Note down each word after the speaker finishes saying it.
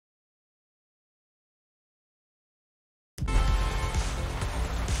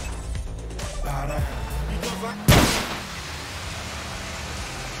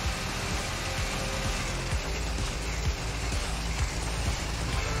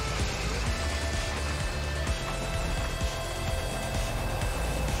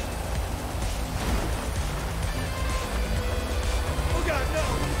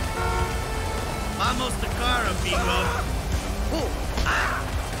Vamos de car, amigo.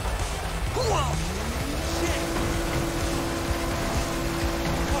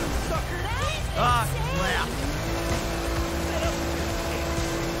 Ah, crap.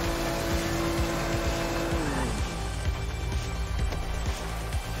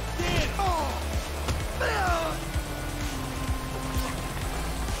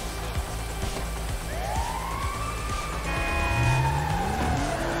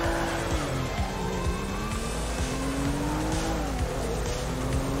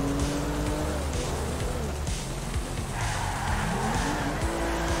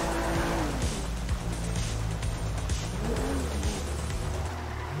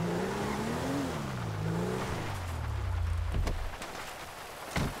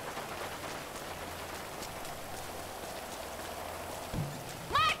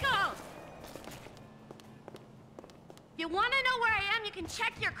 You want to know where I am, you can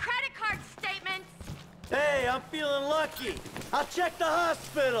check your credit card statements. Hey, I'm feeling lucky. I'll check the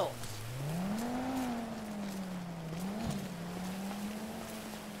hospital.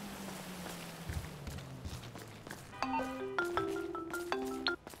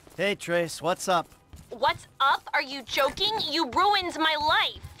 Hey, Trace, what's up? What's up? Are you joking? You ruined my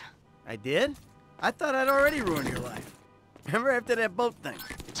life. I did? I thought I'd already ruined your life. Remember after that boat thing?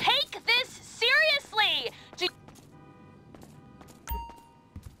 Take this seriously.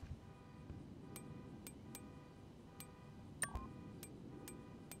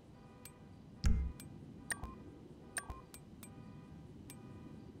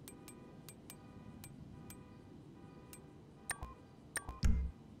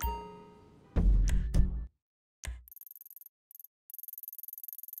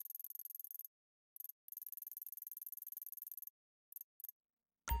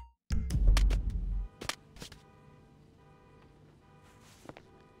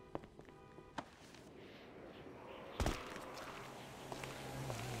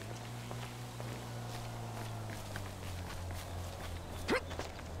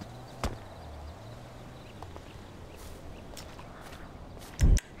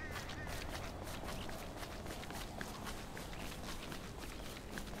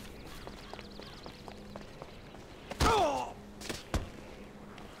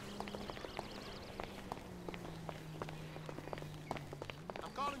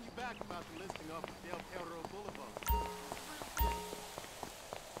 About the listing off of Del Perro Boulevard.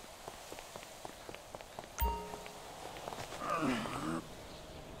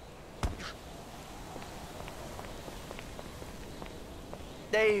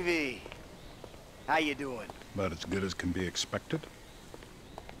 Davey, how you doing? About as good as can be expected.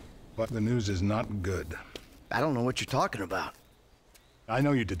 But the news is not good. I don't know what you're talking about. I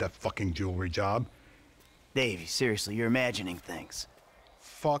know you did that fucking jewelry job. Davey, seriously, you're imagining things.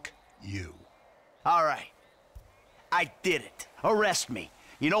 Fuck you. All right. I did it. Arrest me.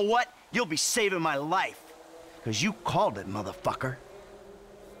 You know what? You'll be saving my life. Because you called it, motherfucker.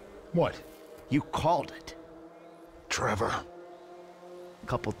 What? You called it. Trevor. A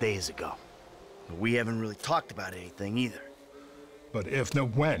couple days ago. But we haven't really talked about anything either. But if, no,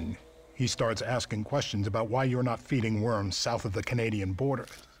 when, he starts asking questions about why you're not feeding worms south of the Canadian border.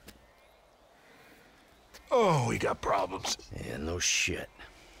 Oh, we got problems. Yeah, no shit.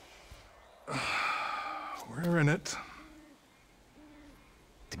 We're in it.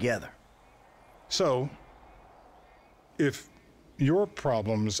 Together. So, if your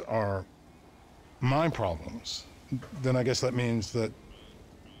problems are my problems, then I guess that means that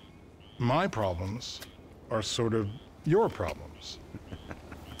my problems are sort of your problems.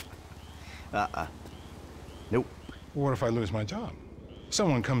 Nope. What if I lose my job?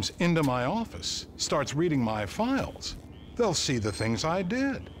 Someone comes into my office, starts reading my files. They'll see the things I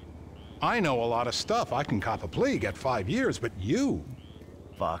did. I know a lot of stuff. I can cop a plea, get 5 years, but you...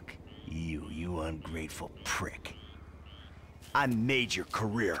 Fuck you, you ungrateful prick. I made your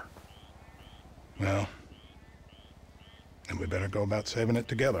career. Well, then we better go about saving it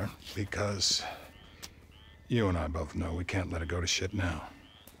together, because you and I both know we can't let it go to shit now.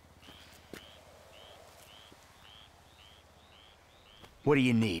 What do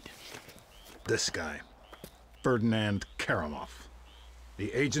you need? This guy, Ferdinand Karamov.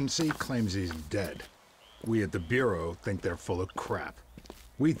 The agency claims he's dead. We at the Bureau think they're full of crap.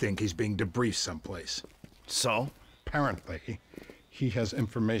 We think he's being debriefed someplace. So? Apparently, He has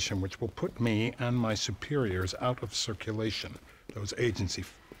information which will put me and my superiors out of circulation. Those agency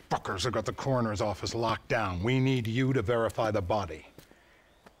fuckers have got the coroner's office locked down. We need you to verify the body.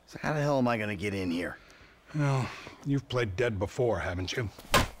 So how the hell am I gonna get in here? Well, you've played dead before, haven't you?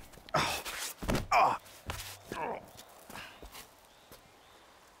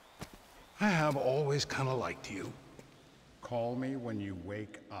 I have always kind of liked you. Call me when you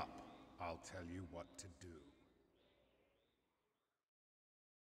wake up. I'll tell you what to do.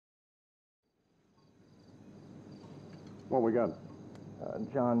 What we got?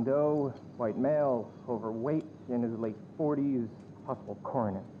 John Doe, white male, overweight, in his late 40s, possible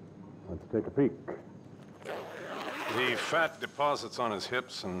coroner. Let's take a peek. The fat deposits on his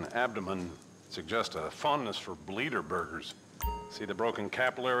hips and abdomen suggest a fondness for bleeder burgers. See the broken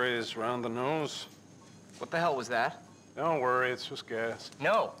capillaries around the nose? What the hell was that? Don't worry, it's just gas.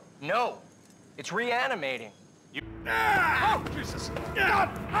 No, no. It's reanimating. Oh, Jesus!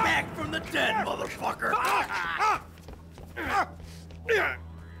 Back from the dead, motherfucker!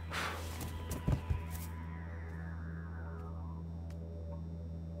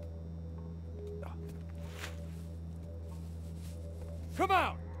 Come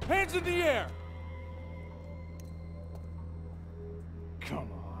out! Hands in the air! Come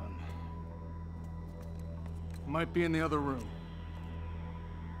on. Might be in the other room.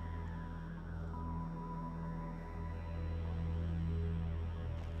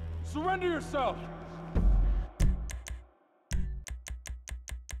 Surrender yourself!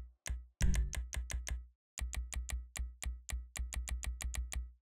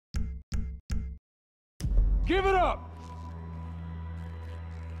 Give it up!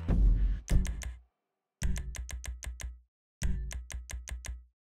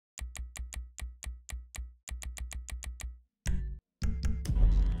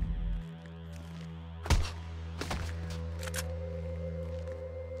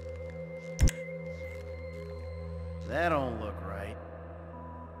 That don't look right.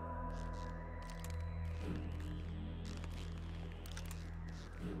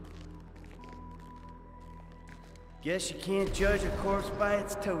 Guess you can't judge a corpse by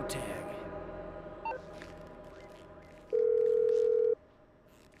its toe tag.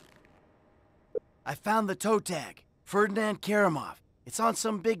 I found the toe tag. Ferdinand Karamov. It's on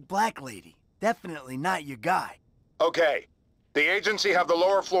some big black lady. Definitely not your guy. Okay. The agency have the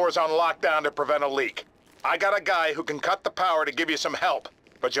lower floors on lockdown to prevent a leak. I got a guy who can cut the power to give you some help,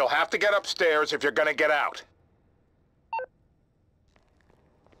 but you'll have to get upstairs if you're gonna get out.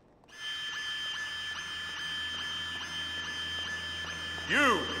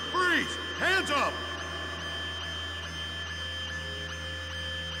 You! Freeze! Hands up!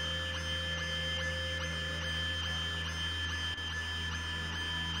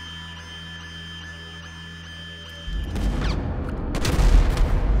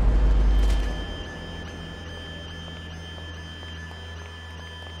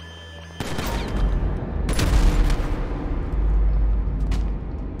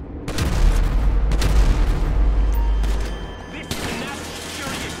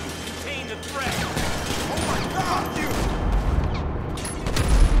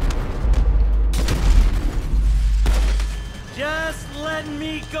 Just let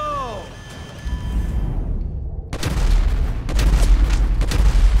me go!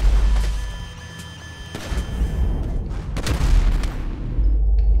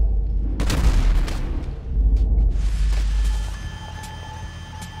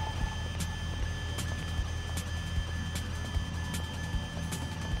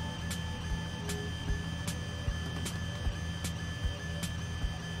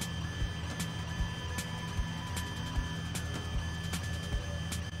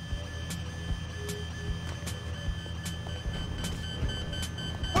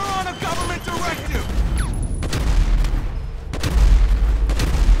 Government directive!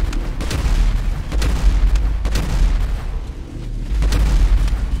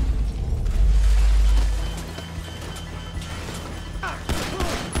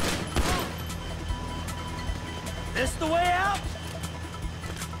 This the way out?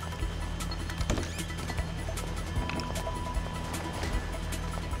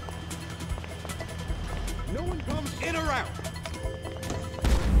 No one comes in or out!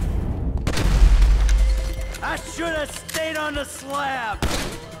 I should have stayed on the slab!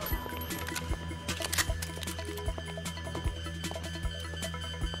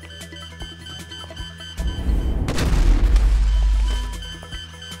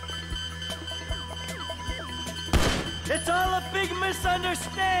 It's all a big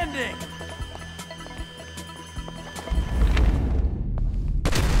misunderstanding!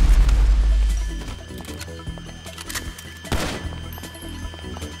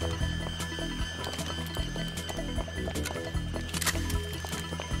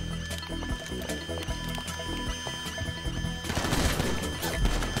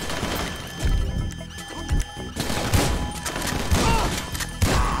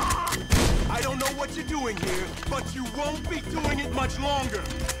 much longer.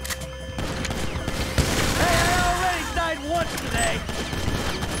 Hey, I already died once today.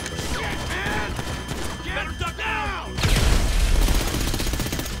 Shit, man! Better duck down!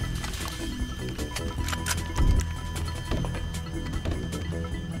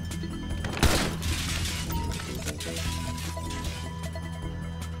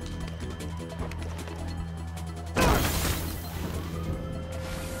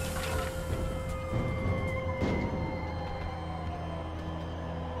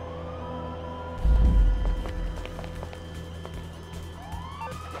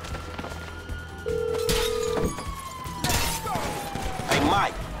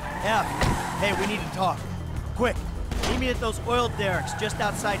 F, hey, we need to talk. Quick, meet me at those oil derricks just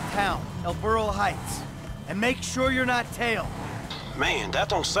outside town, El Burro Heights. And make sure you're not tailed. Man, that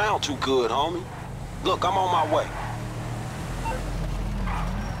don't sound too good, homie. Look, I'm on my way.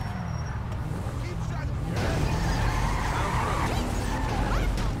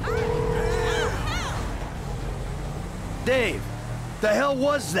 Dave, the hell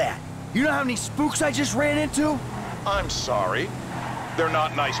was that? You know how many spooks I just ran into? I'm sorry. They're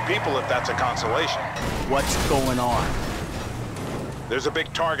not nice people if that's a consolation. What's going on? There's a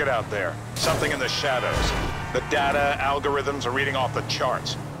big target out there. Something in the shadows. The data algorithms are reading off the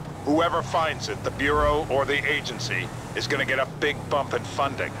charts. Whoever finds it, the Bureau or the agency, is gonna get a big bump in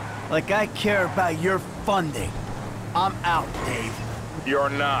funding. Like I care about your funding. I'm out, Dave. You're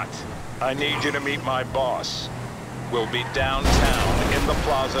not. I need you to meet my boss. We'll be downtown in the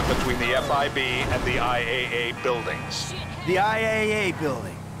plaza between the FIB and the IAA buildings. The IAA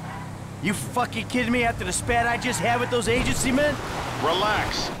building. You fucking kidding me after the spat I just had with those agency men?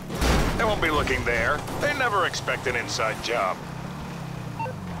 Relax. They won't be looking there. They never expect an inside job.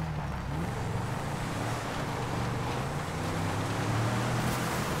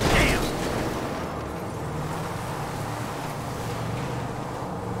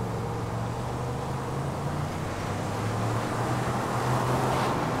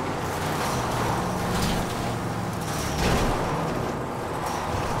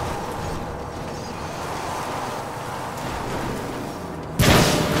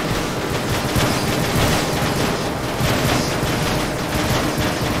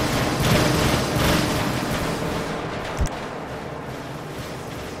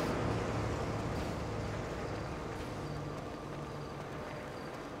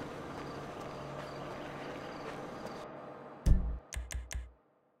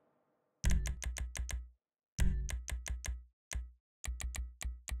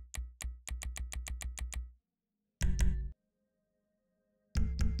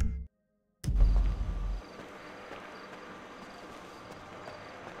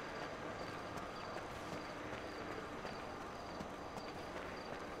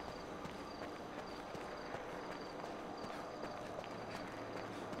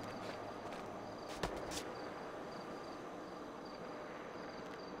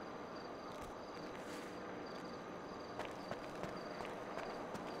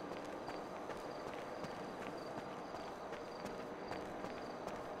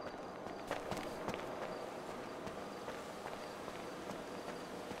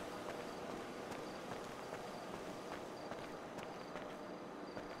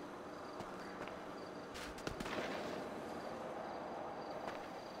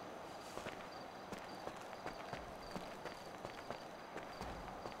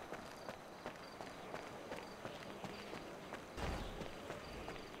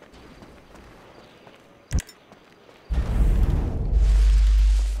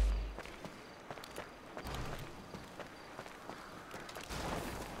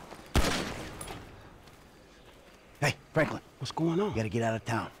 Hey, Franklin. What's going on? You gotta get out of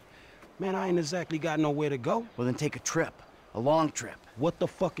town. Man, I ain't exactly got nowhere to go. Well, then take a trip. A long trip. What the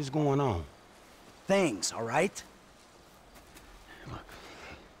fuck is going on? Things, all right? Look,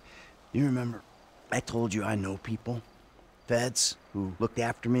 you remember I told you I know people? Feds who looked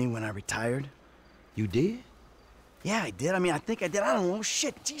after me when I retired? You did? Yeah, I did. I mean, I think I did. I don't know.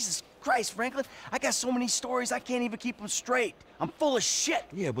 Shit, Jesus Christ, Franklin. I got so many stories, I can't even keep them straight. I'm full of shit.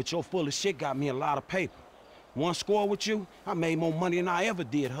 Yeah, but your full of shit got me a lot of paper. One score with you, I made more money than I ever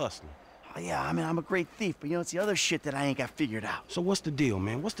did hustling. Oh, yeah, I mean, I'm a great thief, but you know, it's the other shit that I ain't got figured out. So what's the deal,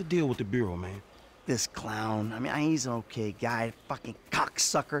 man? What's the deal with the Bureau, man? This clown, I mean, he's an okay guy, fucking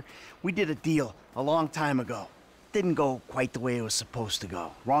cocksucker. We did a deal a long time ago. Didn't go quite the way it was supposed to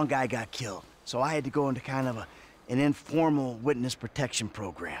go. Wrong guy got killed. So I had to go into kind of an informal witness protection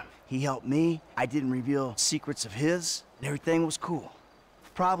program. He helped me, I didn't reveal secrets of his, and everything was cool.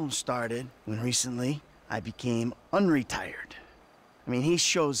 Problem started when recently I became unretired. I mean, he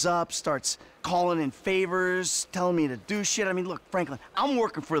shows up, starts calling in favors, telling me to do shit. I mean, look, Franklin, I'm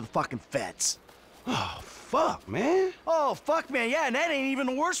working for the fucking feds. Oh, fuck, man. Oh, fuck, man, yeah, and that ain't even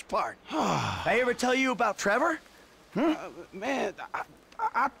the worst part. I ever tell you about Trevor? Man,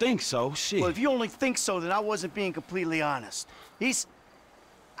 I think so, shit. Well, if you only think so, then I wasn't being completely honest. He's,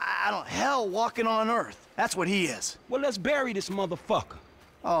 hell walking on Earth. That's what he is. Well, let's bury this motherfucker.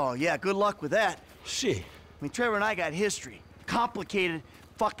 Oh, yeah, good luck with that. Shit. I mean, Trevor and I got history. Complicated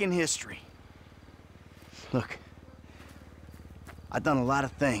fucking history. Look, I've done a lot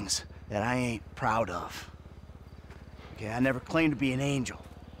of things that I ain't proud of. Okay, I never claimed to be an angel.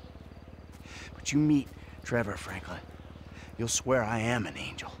 But you meet Trevor, Franklin, you'll swear I am an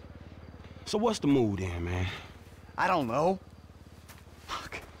angel. So what's the mood then, man? I don't know.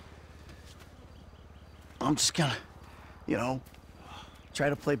 Look, I'm just gonna, you know, try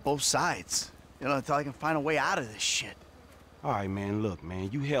to play both sides, you know, until I can find a way out of this shit. All right, man, look, man,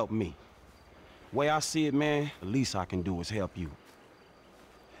 you help me. Way I see it, man, the least I can do is help you.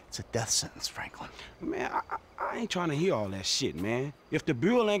 It's a death sentence, Franklin. Man, I ain't trying to hear all that shit, man. If the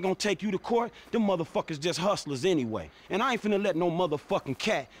Bureau ain't gonna take you to court, them motherfuckers just hustlers anyway. And I ain't finna let no motherfucking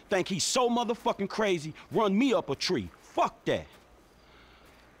cat think he's so motherfucking crazy, run me up a tree. Fuck that.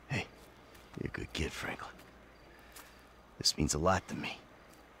 Hey, you're a good kid, Franklin. This means a lot to me.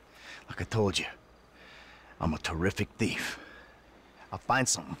 Like I told you, I'm a terrific thief. I'll find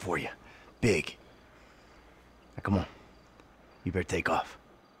something for you. Big. Now, come on. You better take off.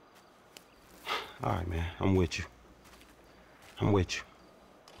 All right, man. I'm with you. I'm with you.